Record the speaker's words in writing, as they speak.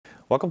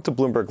Welcome to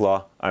Bloomberg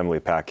Law. I'm Lee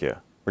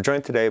Pacchia. We're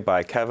joined today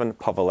by Kevin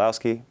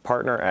Puvalowski,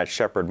 partner at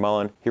Sheppard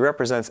Mullin. He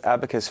represents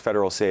Abacus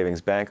Federal Savings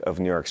Bank of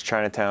New York's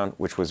Chinatown,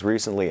 which was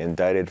recently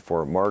indicted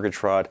for mortgage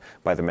fraud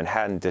by the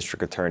Manhattan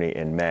District Attorney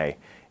in May.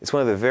 It's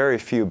one of the very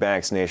few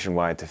banks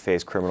nationwide to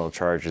face criminal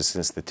charges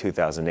since the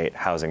 2008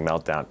 housing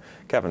meltdown.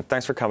 Kevin,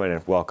 thanks for coming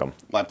in. Welcome.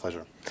 My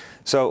pleasure.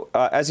 So,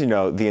 as you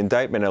know, the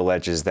indictment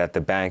alleges that the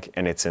bank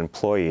and its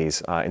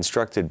employees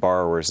instructed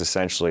borrowers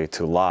essentially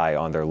to lie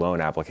on their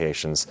loan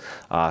applications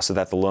so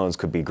that the loans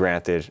could be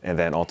granted and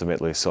then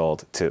ultimately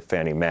sold to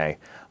Fannie Mae.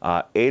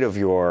 8 of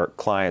your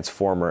clients'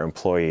 former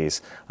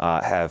employees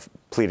have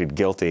pleaded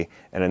guilty,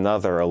 and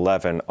another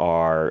 11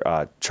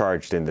 are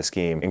charged in the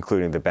scheme,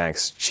 including the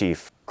bank's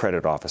chief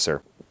credit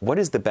officer. What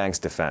is the bank's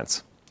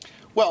defense?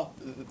 Well,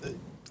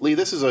 Lee,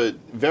 this is a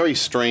very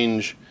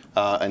strange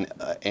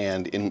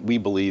and we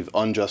believe,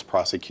 unjust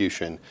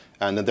prosecution,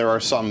 and that there are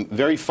some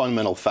very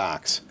fundamental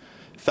facts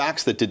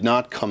that did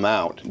not come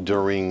out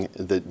during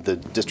the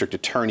district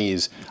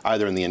attorney's,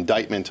 either in the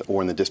indictment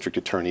or in the district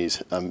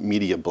attorney's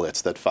media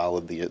blitz that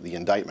followed the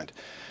indictment.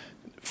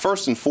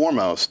 First and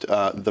foremost,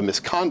 the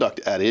misconduct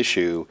at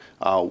issue,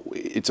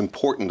 it's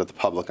important that the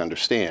public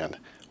understand,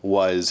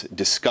 was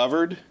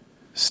discovered,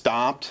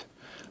 stopped,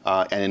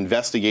 and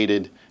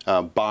investigated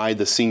by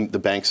the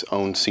bank's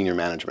own senior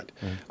management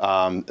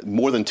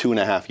more than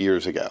 2.5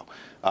 years ago.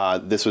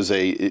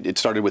 It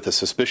started with a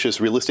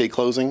suspicious real estate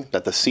closing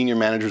that the senior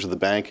managers of the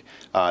bank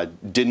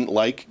didn't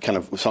like, kind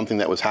of something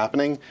that was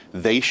happening.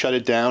 They shut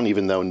it down,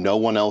 even though no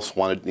one else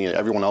wanted,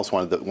 everyone else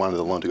wanted the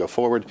loan to go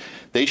forward.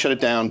 They shut it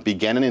down,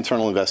 began an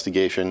internal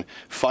investigation,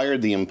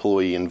 fired the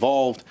employee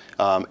involved,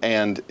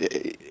 and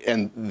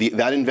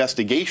that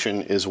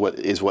investigation is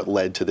what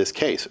led to this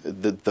case.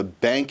 The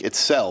bank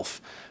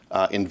itself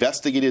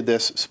investigated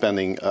this,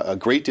 spending a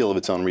great deal of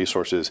its own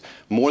resources,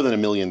 more than $1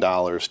 million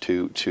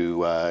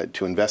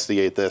to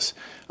investigate this.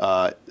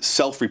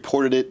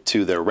 Self-reported it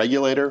to their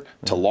regulator,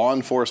 to law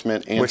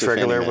enforcement, and which to Fannie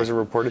Mae. regulator was it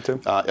reported to?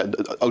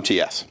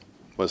 OTS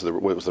was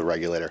the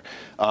regulator.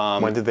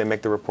 When did they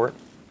make the report?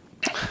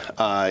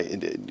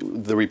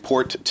 The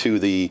report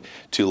to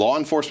law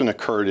enforcement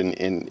occurred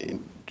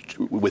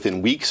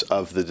within weeks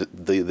of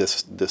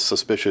this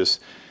suspicious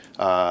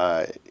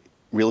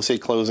real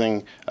estate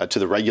closing. To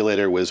the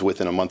regulator was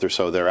within a month or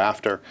so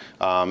thereafter.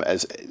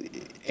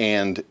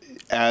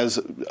 As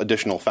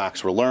additional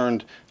facts were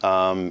learned,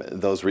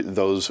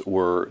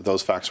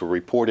 those facts were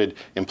reported.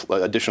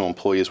 Additional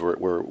employees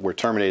were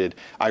terminated.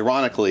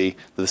 Ironically,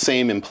 the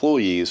same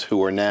employees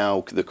who are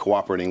now the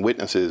cooperating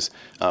witnesses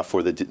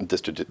for the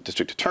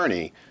district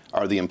attorney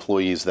are the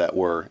employees that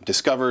were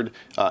discovered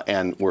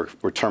and were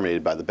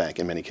terminated by the bank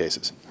in many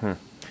cases.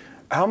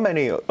 How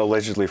many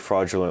allegedly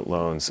fraudulent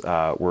loans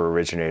were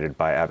originated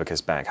by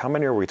Abacus Bank? How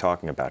many are we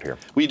talking about here?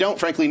 We don't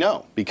frankly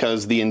know,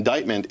 because the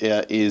indictment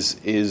is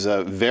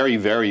very,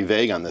 very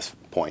vague on this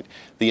point.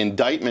 The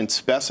indictment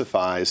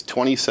specifies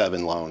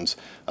 27 loans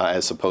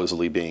as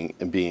supposedly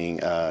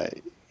being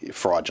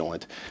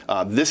fraudulent.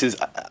 This is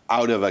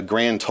out of a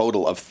grand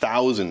total of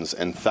thousands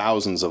and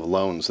thousands of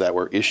loans that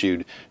were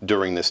issued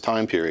during this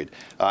time period.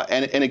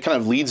 And it kind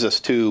of leads us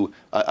to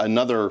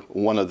another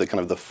one of the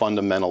kind of the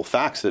fundamental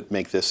facts that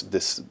make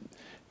this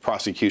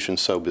prosecution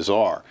so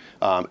bizarre,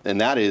 and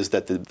that is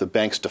that the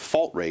bank's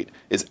default rate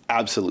is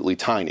absolutely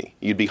tiny.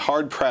 You'd be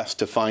hard-pressed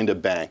to find a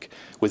bank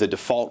with a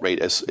default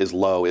rate as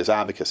low as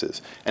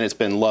Abacus's, and it's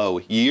been low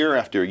year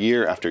after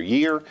year after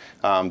year.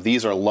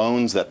 These are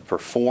loans that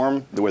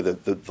perform, where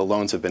the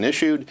loans have been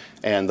issued,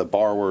 and the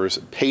borrowers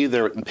pay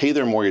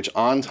their mortgage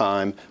on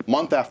time,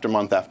 month after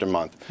month after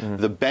month.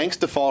 The bank's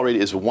default rate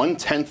is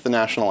 1/10 the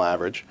national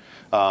average,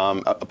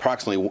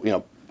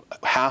 approximately,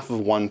 half of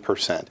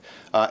 1%.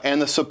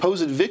 And the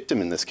supposed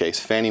victim in this case,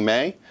 Fannie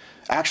Mae,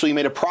 actually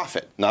made a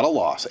profit, not a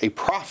loss, a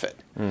profit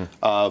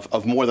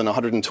of more than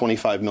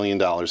 $125 million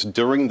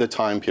during the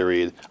time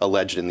period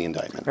alleged in the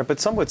indictment. Right, but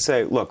some would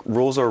say, look,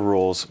 rules are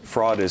rules,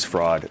 fraud is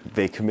fraud.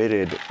 They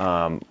committed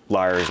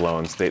liar's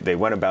loans. They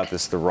went about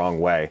this the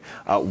wrong way.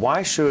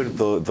 Why should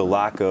the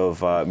lack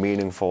of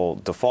meaningful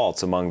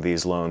defaults among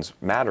these loans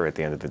matter at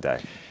the end of the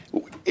day?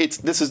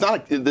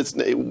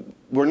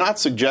 We're not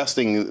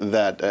suggesting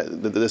that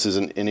this is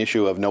an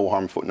issue of no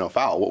harm, no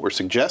foul. What we're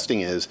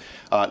suggesting is,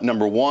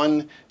 number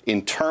one,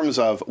 in terms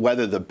of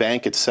whether the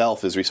bank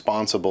itself is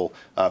responsible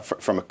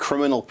from a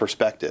criminal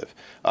perspective,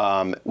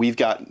 we've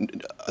got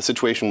a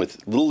situation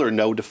with little or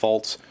no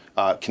defaults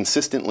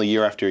consistently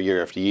year after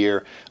year after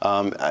year.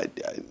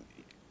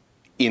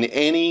 In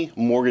any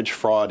mortgage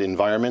fraud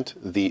environment,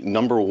 the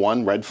number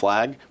one red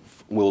flag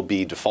will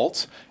be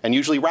defaults, and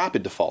usually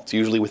rapid defaults,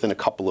 usually within a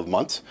couple of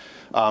months.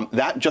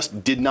 That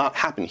just did not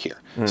happen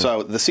here.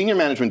 So the senior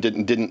management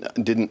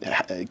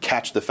didn't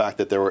catch the fact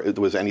that there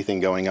was anything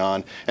going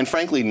on, and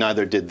frankly,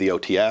 neither did the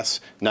OTS,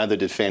 neither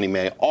did Fannie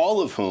Mae,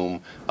 all of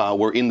whom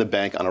were in the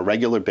bank on a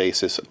regular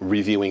basis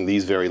reviewing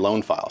these very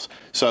loan files.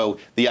 So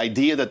the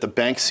idea that the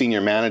bank's senior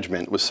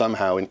management was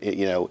somehow,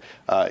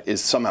 is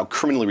somehow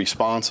criminally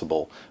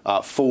responsible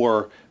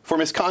for for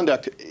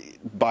misconduct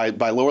by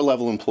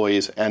lower-level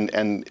employees, and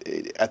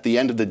at the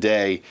end of the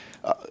day,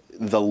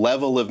 the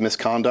level of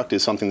misconduct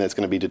is something that's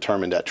going to be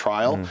determined at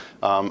trial.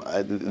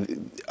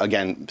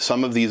 Again,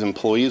 some of these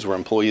employees were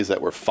employees that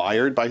were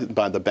fired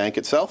by the bank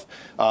itself.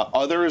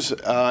 Others,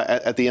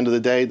 at the end of the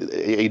day,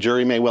 a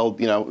jury may well,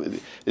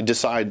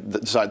 decide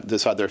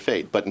their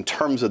fate. But in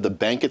terms of the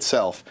bank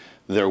itself,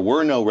 there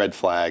were no red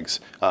flags.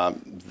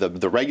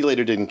 The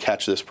regulator didn't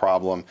catch this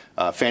problem.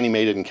 Fannie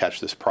Mae didn't catch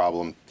this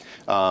problem.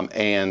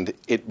 And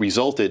it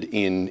resulted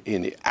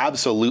in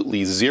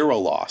absolutely zero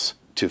loss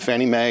to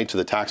Fannie Mae, to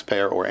the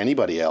taxpayer, or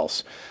anybody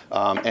else.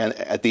 And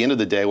at the end of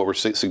the day, what we're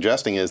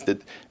suggesting is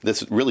that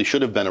this really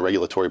should have been a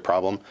regulatory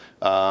problem,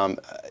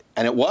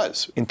 and it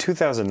was. In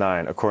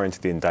 2009, according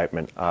to the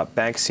indictment,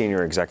 bank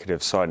senior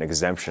executives sought an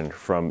exemption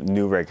from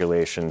new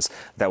regulations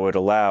that would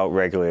allow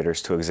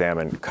regulators to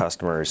examine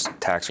customers'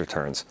 tax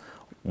returns.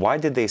 Why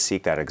did they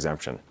seek that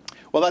exemption?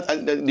 Well,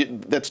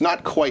 that's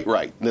not quite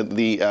right.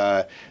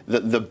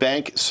 The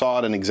bank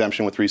sought an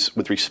exemption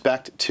with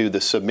respect to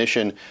the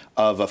submission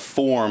of a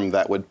form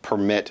that would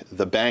permit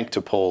the bank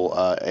to pull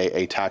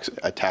a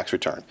tax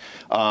return.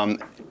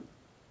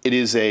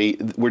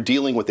 We're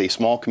dealing with a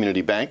small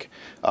community bank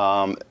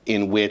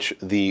in which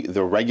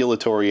the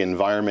regulatory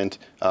environment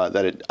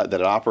that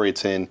it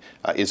operates in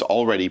is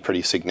already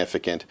pretty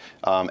significant,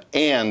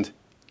 and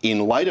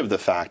in light of the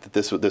fact that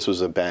this was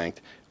a bank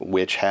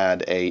which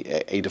had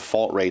a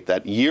default rate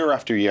that year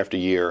after year after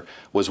year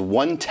was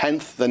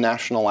 1/10 the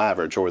national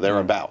average or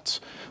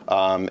thereabouts,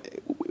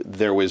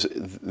 there was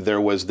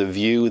the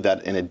view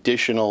that an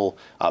additional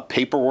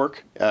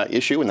paperwork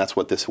issue, and that's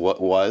what this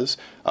was,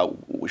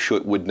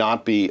 would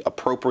not be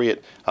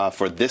appropriate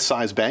for this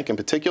size bank in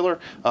particular,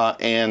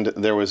 and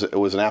there was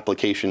an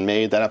application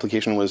made. That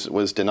application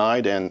was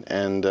denied,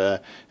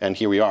 and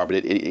here we are.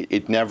 But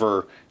it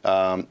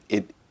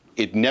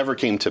never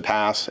came to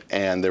pass,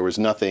 and there was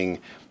nothing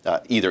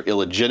either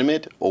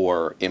illegitimate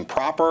or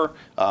improper.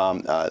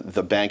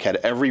 The bank had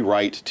every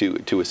right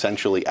to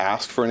essentially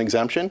ask for an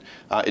exemption.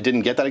 It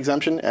didn't get that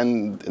exemption,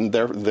 and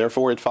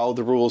therefore it followed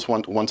the rules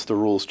once the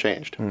rules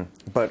changed.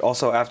 But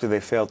also, after they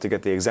failed to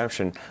get the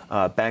exemption,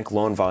 bank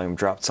loan volume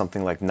dropped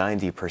something like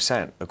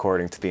 90%,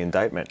 according to the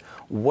indictment.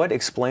 What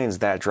explains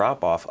that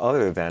drop-off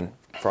other than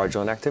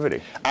fraudulent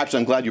activity? Actually,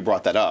 I'm glad you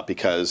brought that up,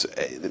 because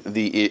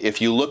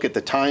if you look at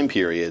the time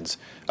periods,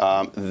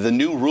 the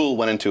new rule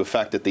went into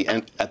effect at the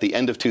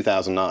end of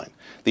 2009.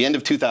 The end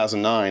of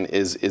 2009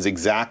 is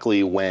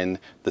exactly when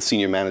the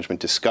senior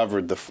management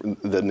discovered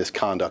the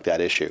misconduct at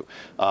issue,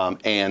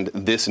 and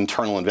this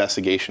internal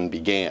investigation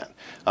began.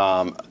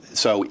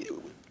 So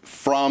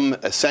from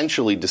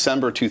essentially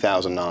December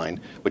 2009,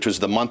 which was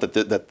the month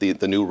that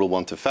the new rule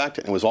went into effect,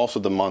 and it was also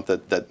the month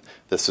that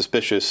the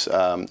suspicious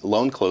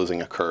loan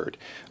closing occurred,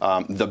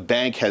 the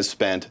bank has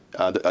spent,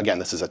 again,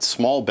 this is a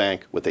small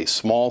bank with a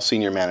small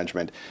senior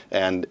management,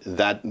 and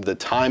the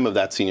time of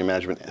that senior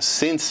management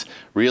since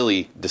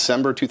really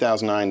December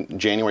 2009,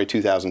 January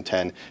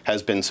 2010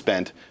 has been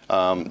spent,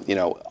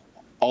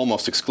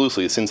 almost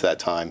exclusively since that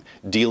time,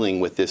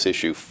 dealing with this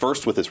issue,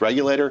 first with this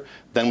regulator,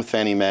 then with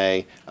Fannie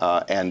Mae,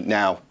 and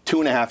now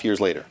 2.5 years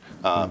later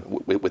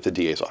with the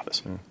DA's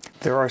office.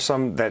 There are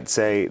some that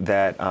say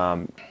that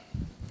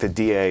the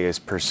DA is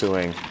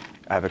pursuing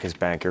Abacus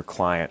Bank, your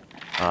client,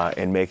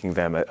 and making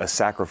them a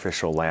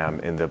sacrificial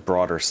lamb in the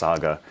broader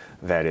saga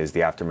that is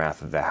the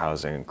aftermath of the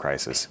housing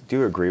crisis. Do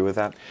you agree with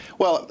that?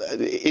 Well,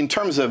 in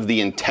terms of the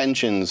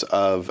intentions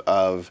of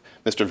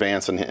Mr.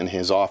 Vance and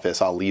his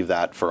office, I'll leave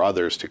that for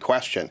others to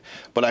question.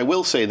 But I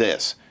will say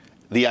this: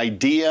 the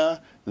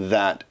idea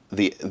that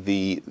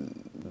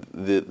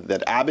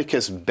that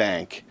Abacus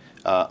Bank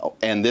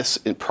and this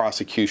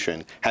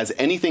prosecution has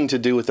anything to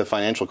do with the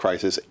financial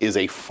crisis is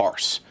a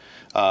farce.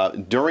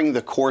 During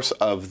the course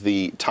of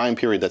the time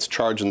period that's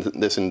charged in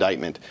this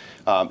indictment,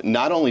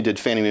 not only did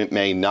Fannie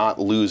Mae not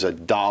lose a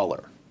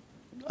dollar,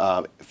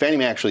 Fannie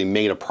Mae actually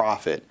made a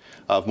profit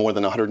of more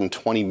than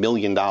 $120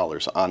 million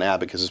on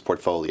Abacus's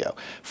portfolio.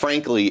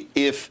 Frankly,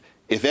 if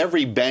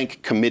every bank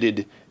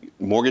committed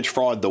mortgage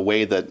fraud the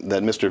way that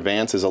Mr.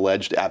 Vance has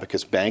alleged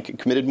Abacus Bank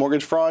committed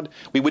mortgage fraud,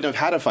 we wouldn't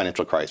have had a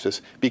financial crisis,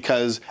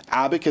 because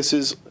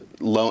Abacus's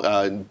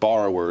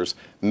borrowers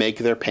make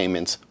their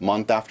payments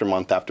month after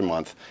month after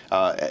month,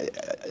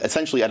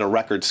 essentially at a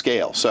record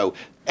scale. So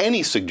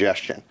any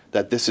suggestion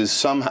that this is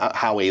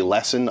somehow a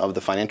lesson of the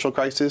financial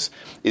crisis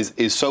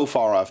is so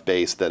far off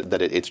base that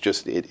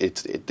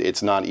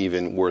it's not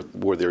even worth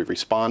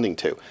responding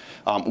to.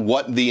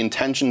 What the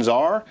intentions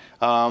are,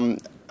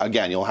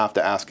 again, you'll have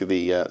to ask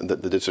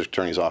the district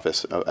attorney's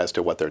office as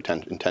to what their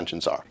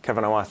intentions are.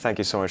 Kevin, I want to thank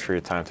you so much for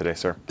your time today,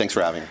 sir. Thanks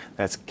for having me.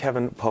 That's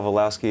Kevin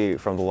Puvalowski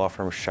from the law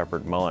firm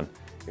Sheppard Mullin.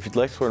 If you'd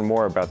like to learn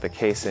more about the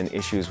case and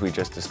issues we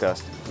just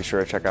discussed, be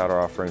sure to check out our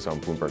offerings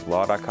on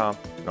BloombergLaw.com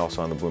and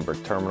also on the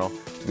Bloomberg Terminal.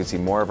 You can see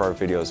more of our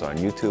videos on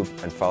YouTube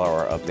and follow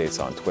our updates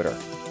on Twitter.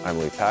 I'm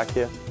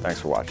Pacchia.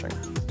 Thanks for watching.